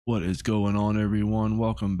What is going on, everyone?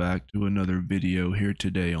 Welcome back to another video here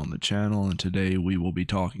today on the channel, and today we will be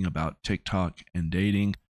talking about TikTok and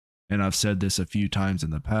dating. And I've said this a few times in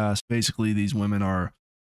the past. Basically, these women are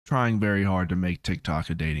trying very hard to make TikTok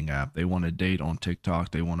a dating app. They want to date on TikTok.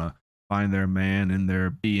 They want to find their man in their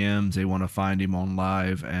DMs. They want to find him on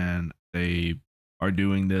live, and they are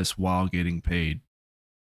doing this while getting paid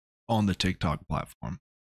on the TikTok platform.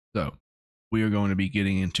 So we are going to be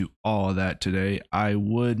getting into all of that today. I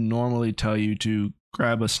would normally tell you to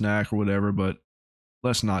grab a snack or whatever, but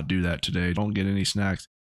let's not do that today. Don't get any snacks.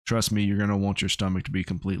 Trust me, you're going to want your stomach to be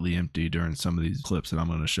completely empty during some of these clips that I'm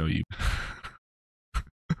going to show you.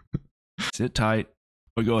 Sit tight,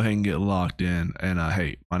 but go ahead and get locked in. And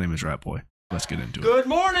hey, my name is Rat Boy. Let's get into it. Good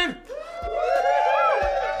morning.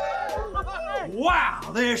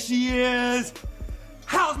 Wow, there she is.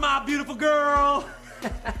 How's my beautiful girl?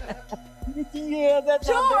 Yeah, that's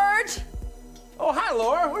George! Oh, hi,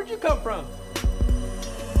 Laura. Where'd you come from?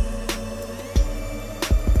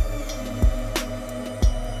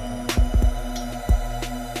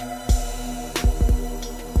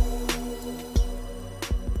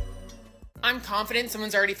 I'm confident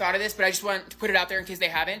someone's already thought of this, but I just want to put it out there in case they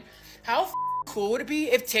haven't. How cool would it be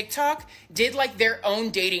if TikTok did like their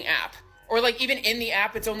own dating app? Or like even in the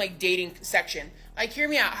app, its own like dating section. Like, hear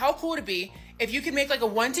me out. How cool would it be if you could make like a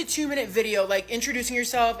 1 to 2 minute video, like introducing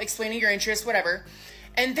yourself, explaining your interests, whatever.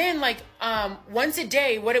 And then like once a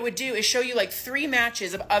day, what it would do is show you like 3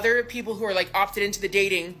 matches of other people who are like opted into the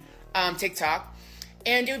dating TikTok.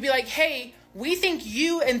 And it would be like, hey, we think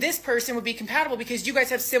you and this person would be compatible because you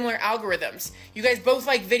guys have similar algorithms. You guys both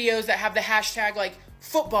like videos that have the hashtag like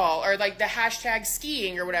football or like the hashtag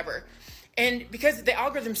skiing or whatever. And because the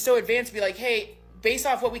algorithm's so advanced, be like, hey, based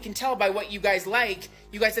off what we can tell by what you guys like,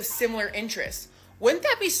 you guys have similar interests. Wouldn't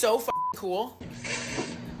that be so cool?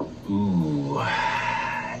 Ooh,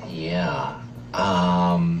 yeah.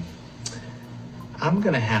 I'm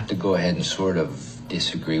gonna have to go ahead and sort of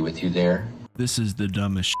disagree with you there. This is the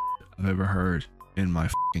dumbest shit I've ever heard in my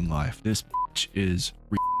fucking life. This bitch is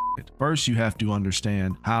retarded. First, you have to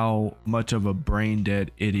understand how much of a brain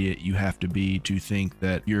dead idiot you have to be to think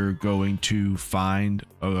that you're going to find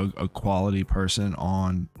a quality person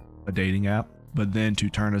on a dating app, but then to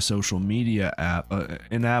turn a social media app,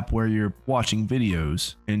 an app where you're watching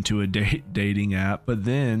videos, into a dating app. But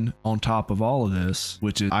then on top of all of this,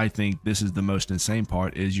 which is, I think this is the most insane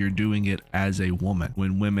part, is you're doing it as a woman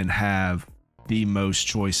when women have the most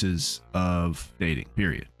choices of dating,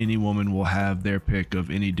 period. Any woman will have their pick of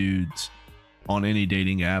any dudes on any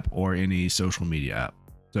dating app or any social media app.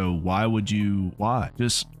 So why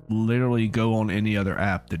just literally go on any other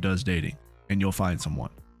app that does dating and you'll find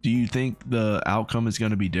someone. Do you think the outcome is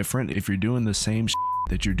going to be different if you're doing the same shit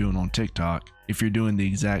that you're doing on TikTok? If you're doing the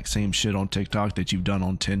exact same shit on TikTok that you've done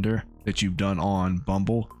on Tinder, that you've done on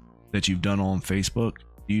Bumble, that you've done on Facebook,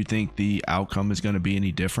 do you think the outcome is going to be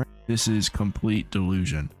any different? This is complete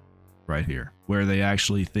delusion right here, where they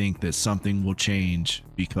actually think that something will change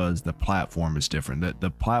because the platform is different. That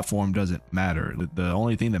the platform doesn't matter. The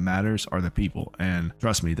only thing that matters are the people. And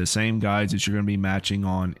trust me, the same guys that you're going to be matching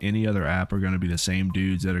on any other app are going to be the same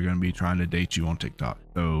dudes that are going to be trying to date you on TikTok.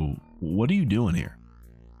 So what are you doing here?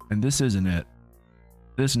 And this isn't it.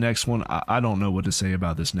 This next one, I don't know what to say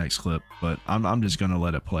about this next clip, but I'm just going to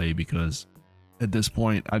let it play because at this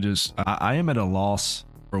point, I am at a loss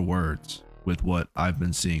for words with what I've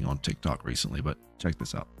been seeing on TikTok recently. But check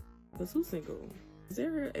this out. Cause who's single? Is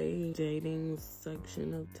there a dating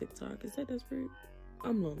section of TikTok? Is that desperate?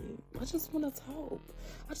 I'm lonely. I just want to talk.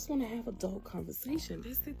 I just want to have adult conversation.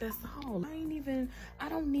 That's all. I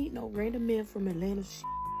don't need no random men from Atlanta shit.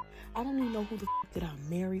 I don't need know who the f that I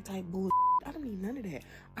marry type bullshit. I don't need none of that.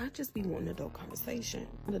 I just be wanting adult conversation.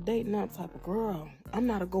 I'm a dating out type of girl. I'm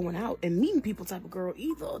not a going out and meeting people type of girl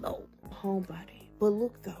either, though. Homebody. But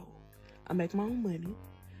look, though, I make my own money.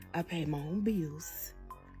 I pay my own bills.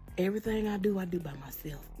 Everything I do by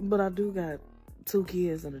myself. But I do got 2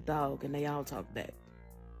 kids and a dog, and they all talk back.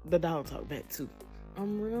 The dog talk back, too.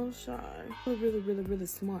 I'm real shy. I'm really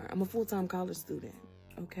smart. I'm a full-time college student.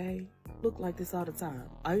 Okay, look like this all the time.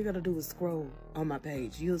 All you gotta do is scroll on my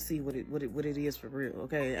page. You'll see what it is for real.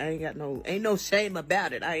 Okay, ain't no shame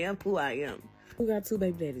about it. I am who I am. We got 2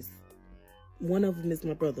 baby daddies. One of them is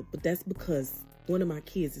my brother, but that's because one of my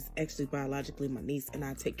kids is actually biologically my niece, and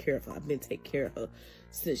I take care of her. I've been taking care of her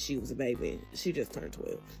since she was a baby. She just turned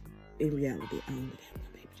 12. In reality, I only have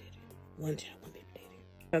 1 baby daddy. 1 child, 1 baby daddy.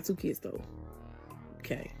 Got 2 kids though.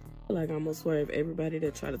 Okay, like I'm gonna swerve everybody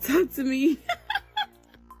that try to talk to me.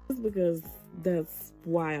 Because That's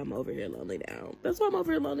why I'm over here lonely now. That's why I'm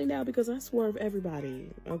over here lonely now, because I swerve everybody,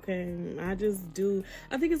 okay? I just do.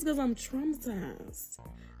 I think it's because I'm traumatized.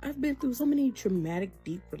 I've been through so many traumatic,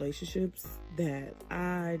 deep relationships that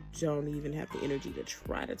I don't even have the energy to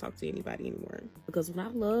try to talk to anybody anymore. Because when I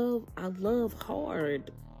love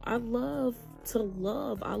hard. I love to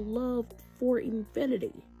love. I love for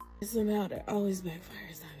infinity. Somehow that always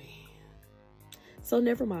backfires on me. So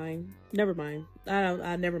never mind. Never mind.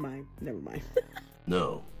 Never mind.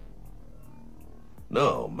 No,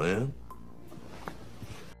 man.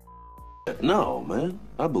 No, man.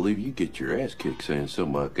 I believe you get your ass kicked saying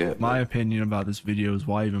something like that. My man. opinion about this video is,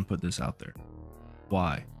 why even put this out there?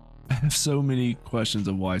 Why? I have so many questions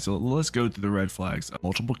of why. So let's go through the red flags.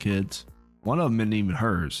 Multiple kids. One of them isn't even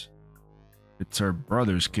hers. It's her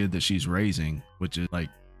brother's kid that she's raising, which is like,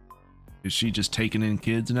 is she just taking in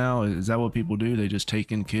kids now? Is that what people do? They just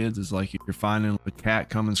take in kids? It's like you're finding a cat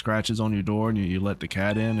come and scratches on your door and you let the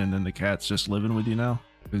cat in, and then the cat's just living with you now?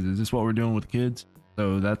 Is this what we're doing with kids?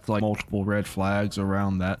 So that's like multiple red flags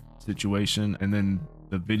around that situation. And then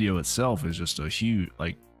the video itself is just a huge,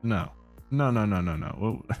 like, no.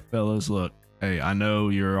 Well, fellas, look, hey, I know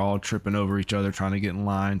you're all tripping over each other trying to get in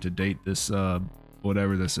line to date this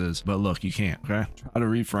whatever this is, but look, you can't. Okay, try to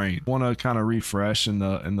refrain. Want to kind of refresh in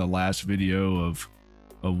the last video of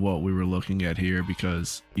what we were looking at here,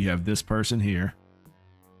 because you have this person here.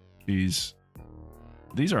 These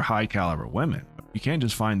are high caliber women. You can't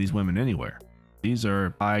just find these women anywhere. These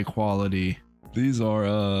are high quality. These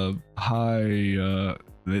are high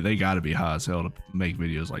they got to be high as hell to make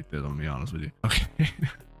videos like this, I'm gonna be honest with you. Okay.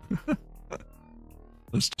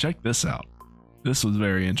 Let's check this out. This was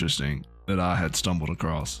very interesting that I had stumbled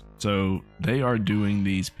across. So they are doing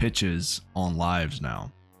these pitches on lives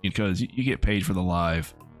now, because you get paid for the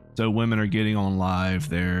live. So women are getting on live,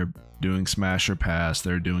 they're doing smash or pass,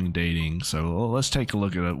 they're doing dating. So let's take a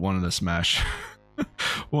look at one of the smash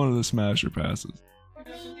one of the smash or passes.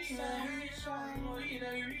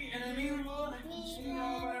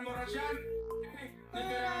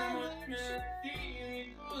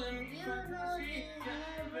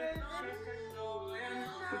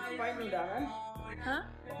 Huh?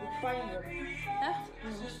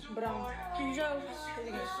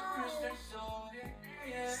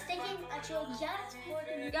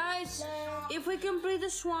 Guys, if we complete the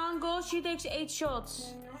swan goal, she takes 8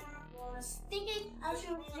 shots.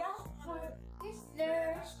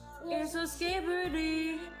 Here's a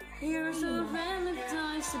skateboardy. Here's a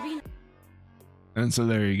Valentine's to be. And so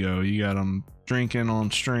there you go. You got them drinking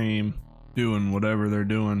on stream, doing whatever they're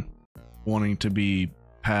doing, wanting to be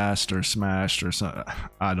passed or smashed or something.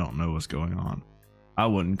 I don't know what's going on. I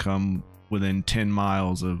wouldn't come within 10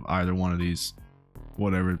 miles of either one of these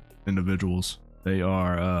whatever individuals. They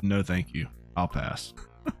are no thank you. I'll pass.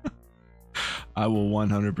 I will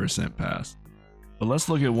 100% pass. But let's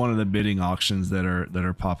look at one of the bidding auctions that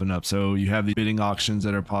are popping up. So you have the bidding auctions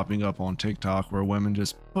that are popping up on TikTok, where women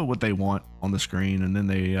just put what they want on the screen, and then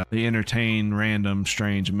they entertain random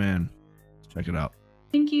strange men. Check it out.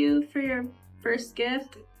 Thank you for your first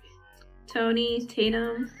gift, Tony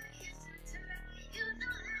Tatum.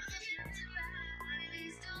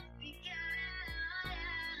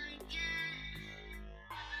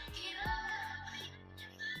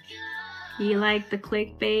 You like the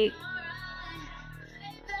clickbait?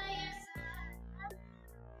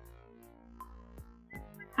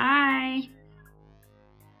 Hi.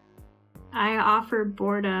 I offer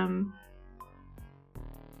boredom.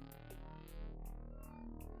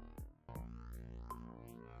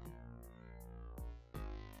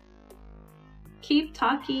 Keep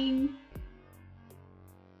talking.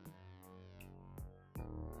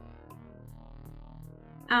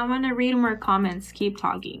 I want to read more comments. Keep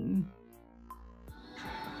talking.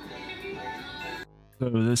 So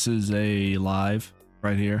this is a live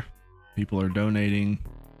right here. People are donating.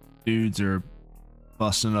 Dudes are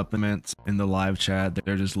busting up immense in the live chat.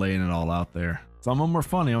 They're just laying it all out there. Some of them are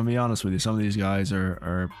funny, I'm gonna be honest with you. Some of these guys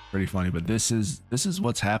are pretty funny, but this is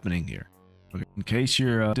what's happening here. Okay. In case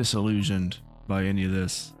you're disillusioned by any of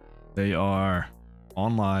this, they are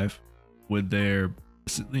on live with their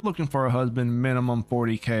looking for a husband, minimum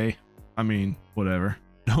 40K. I mean, whatever.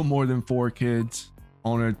 No more than 4 kids,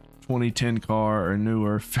 on a 2010 car or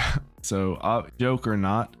newer. So joke or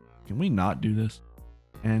not, can we not do this?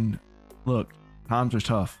 And look, times are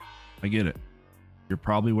tough. I get it. You're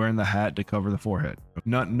probably wearing the hat to cover the forehead.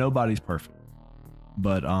 Nobody's perfect,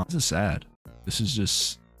 but this is sad. This is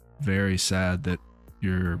just very sad that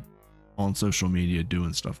you're on social media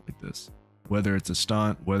doing stuff like this. Whether it's a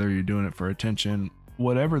stunt, whether you're doing it for attention,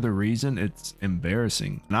 whatever the reason, it's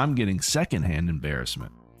embarrassing. And I'm getting secondhand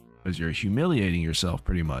embarrassment because you're humiliating yourself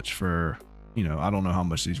pretty much for, you know, I don't know how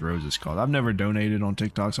much these roses cost. I've never donated on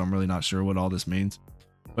TikTok, so I'm really not sure what all this means.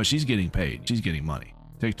 But she's getting paid. She's getting money.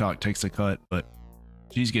 TikTok takes a cut, but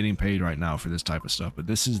she's getting paid right now for this type of stuff. But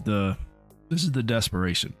this is the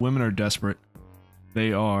desperation. Women are desperate.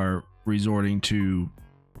 They are resorting to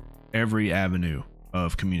every avenue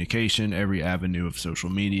of communication, every avenue of social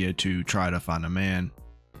media to try to find a man,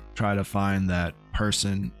 try to find that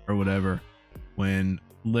person or whatever, when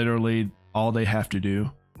literally all they have to do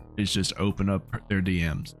is just open up their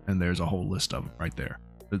DMs and there's a whole list of them right there.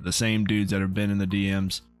 The same dudes that have been in the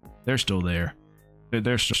DMs, they're still there.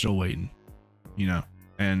 They're still waiting, you know.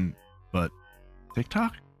 But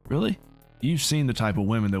TikTok, really? You've seen the type of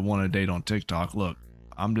women that want to date on TikTok. Look,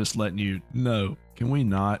 I'm just letting you know. Can we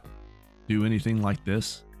not do anything like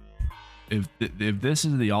this? If this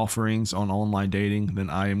is the offerings on online dating, then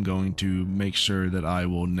I am going to make sure that I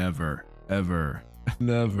will never, ever,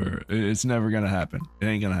 never. It's never gonna happen. It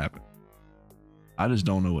ain't gonna happen. I just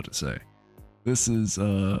don't know what to say. This is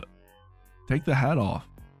take the hat off.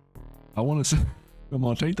 I want to say, come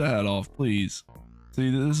on, take the hat off, please.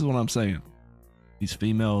 See, this is what I'm saying. These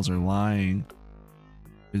females are lying.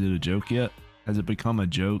 Is it a joke yet? Has it become a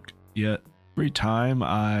joke yet? Every time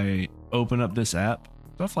I open up this app,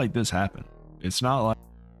 stuff like this happen. It's not like,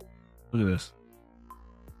 look at this.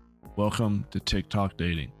 Welcome to TikTok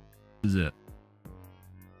dating. This is it.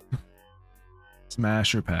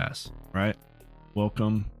 Smash or pass, right?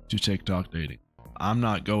 Welcome to TikTok dating. I'm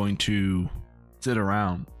not going to sit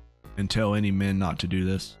around and tell any men not to do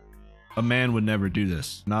this. A man would never do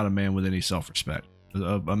this. Not a man with any self-respect.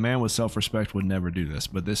 A man with self-respect would never do this,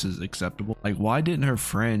 but this is acceptable. Like, why didn't her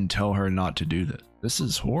friend tell her not to do this? This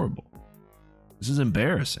is horrible. This is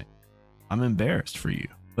embarrassing. I'm embarrassed for you.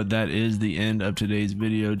 But that is the end of today's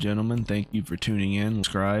video, gentlemen. Thank you for tuning in.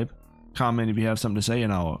 Subscribe, comment if you have something to say,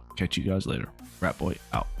 and I'll catch you guys later. Rat Boy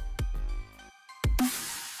out.